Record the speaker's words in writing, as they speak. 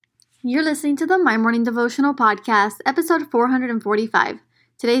You're listening to the My Morning Devotional Podcast, episode 445.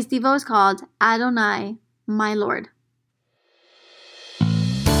 Today's Devo is called Adonai, my Lord.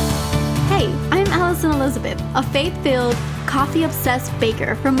 Hey, I'm Allison Elizabeth, a faith-filled, coffee-obsessed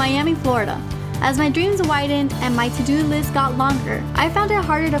baker from Miami, Florida. As my dreams widened and my to-do list got longer, I found it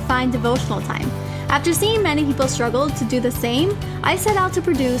harder to find devotional time. After seeing many people struggle to do the same, I set out to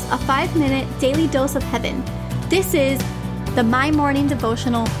produce a 5-minute daily dose of heaven. This is the My Morning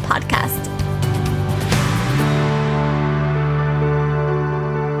Devotional Podcast.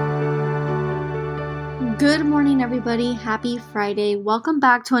 Good morning, everybody. Happy Friday. Welcome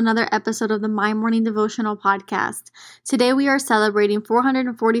back to another episode of the My Morning Devotional Podcast. Today we are celebrating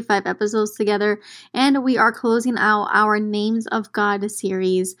 445 episodes together, and we are closing out our Names of God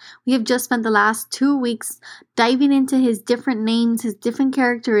series. We have just spent the last 2 weeks diving into his different names, his different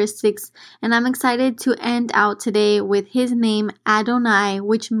characteristics, and I'm excited to end out today with his name Adonai,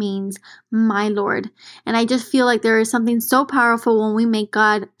 which means my Lord. And I just feel like there is something so powerful when we make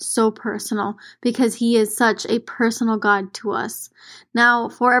God so personal, because he is such a personal God to us. Now,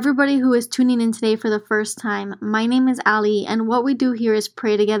 for everybody who is tuning in today for the first time, my name is Ali, and what we do here is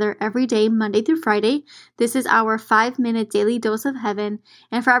pray together every day, Monday through Friday. This is our 5-minute daily dose of heaven.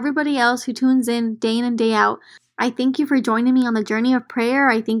 And for everybody else who tunes in day in and day out, I thank you for joining me on the journey of prayer.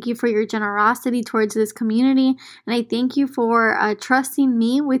 I thank you for your generosity towards this community, and I thank you for trusting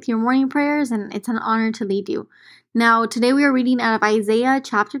me with your morning prayers, and it's an honor to lead you. Now, today we are reading out of Isaiah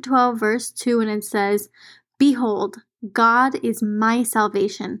chapter 12, verse 2, and it says, "Behold, God is my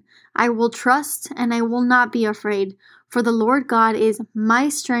salvation. I will trust and I will not be afraid, for the Lord God is my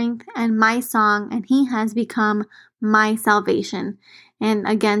strength and my song, and he has become my salvation." And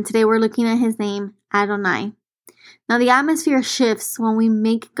again, today we're looking at his name, Adonai. Now, the atmosphere shifts when we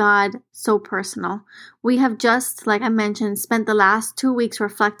make God so personal. We have just, like I mentioned, spent the last 2 weeks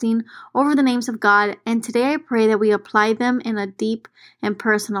reflecting over the names of God, and today I pray that we apply them in a deep and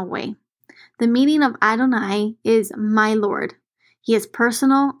personal way. The meaning of Adonai is my Lord. He is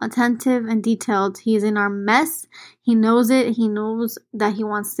personal, attentive, and detailed. He is in our mess. He knows it. He knows that he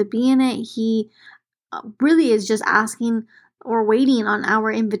wants to be in it. He really is just asking or waiting on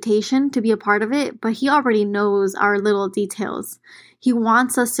our invitation to be a part of it, but he already knows our little details. He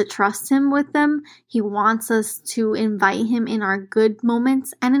wants us to trust him with them. He wants us to invite him in our good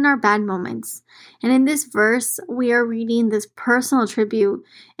moments and in our bad moments. And in this verse, we are reading this personal tribute,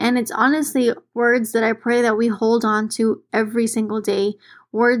 and it's honestly words that I pray that we hold on to every single day,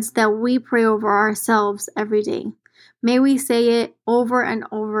 words that we pray over ourselves every day. May we say it over and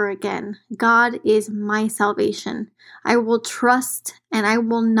over again. God is my salvation. I will trust and I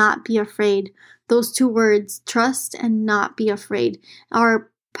will not be afraid. Those two words, trust and not be afraid, are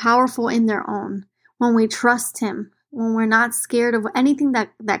powerful in their own. When we trust him, when we're not scared of anything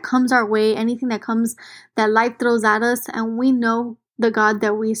that comes our way, anything that life throws at us, and we know the God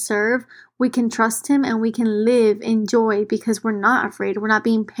that we serve, we can trust him and we can live in joy because we're not afraid. We're not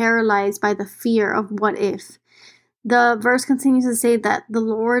being paralyzed by the fear of what if. The verse continues to say that the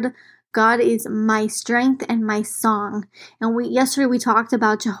Lord God is my strength and my song. And yesterday we talked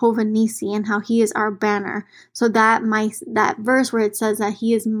about Jehovah Nissi and how he is our banner. So that verse where it says that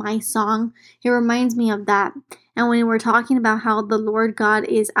he is my song, it reminds me of that. And when we're talking about how the Lord God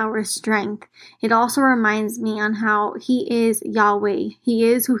is our strength, it also reminds me on how he is Yahweh. He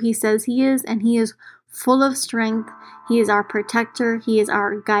is who he says he is, and he is full of strength. He is our protector. He is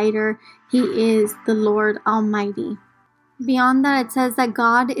our guider. He is the Lord Almighty. Beyond that, it says that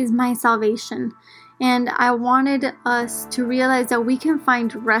God is my salvation. And I wanted us to realize that we can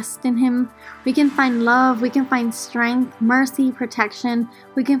find rest in him. We can find love. We can find strength, mercy, protection.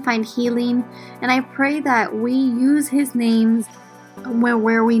 We can find healing. And I pray that we use his names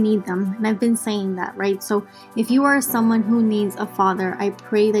where we need them. And I've been saying that, right? So if you are someone who needs a father, I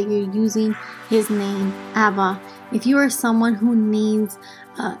pray that you're using his name, Abba. If you are someone who needs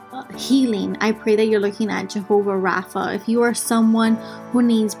healing, I pray that you're looking at Jehovah Rapha. If you are someone who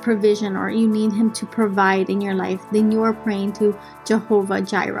needs provision or you need him to provide in your life, then you are praying to Jehovah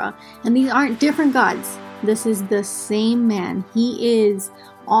Jireh. And these aren't different gods. This is the same man. He is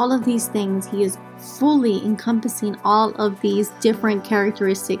all of these things. He is fully encompassing all of these different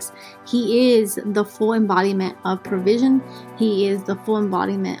characteristics. He is the full embodiment of provision. He is the full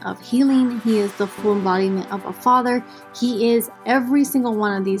embodiment of healing. He is the full embodiment of a father. He is every single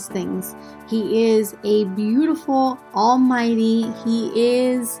one of these things. He is a beautiful, almighty. He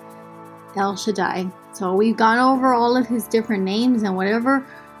is El Shaddai. So we've gone over all of his different names, and whatever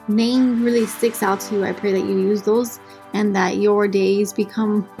name really sticks out to you, I pray that you use those and that your days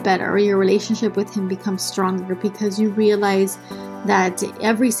become better, or your relationship with him becomes stronger, because you realize that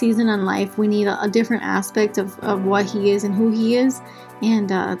every season in life we need a different aspect of what He is and who He is. And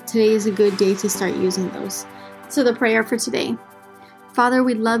today is a good day to start using those. So the prayer for today. Father,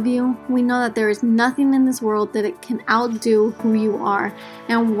 we love you. We know that there is nothing in this world that it can outdo who you are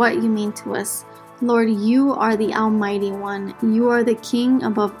and what you mean to us. Lord, you are the Almighty One. You are the King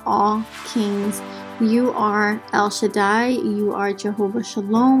above all kings. You are El Shaddai. You are Jehovah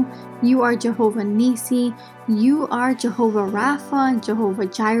Shalom. You are Jehovah Nisi. You are Jehovah Rapha, Jehovah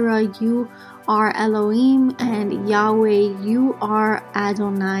Jireh. You are Elohim and Yahweh. You are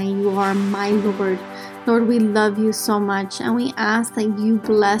Adonai. You are my Lord. Lord, we love you so much, and we ask that you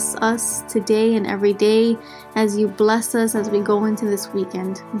bless us today and every day as you bless us as we go into this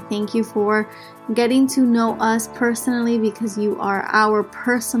weekend. We thank you for getting to know us personally because you are our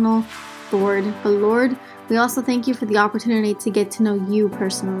personal Lord. But Lord, we also thank you for the opportunity to get to know you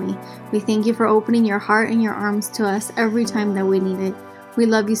personally. We thank you for opening your heart and your arms to us every time that we need it. We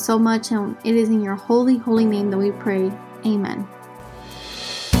love you so much, and it is in your holy, holy name that we pray. Amen.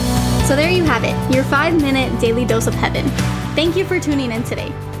 So there you have it, your 5-minute daily dose of heaven. Thank you for tuning in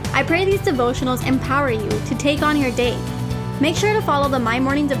today. I pray these devotionals empower you to take on your day. Make sure to follow the My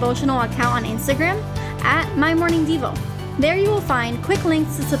Morning Devotional account on Instagram @MyMorningDevo. There you will find quick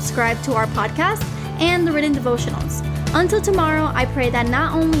links to subscribe to our podcast and the written devotionals. Until tomorrow, I pray that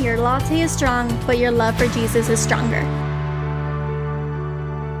not only your latte is strong, but your love for Jesus is stronger.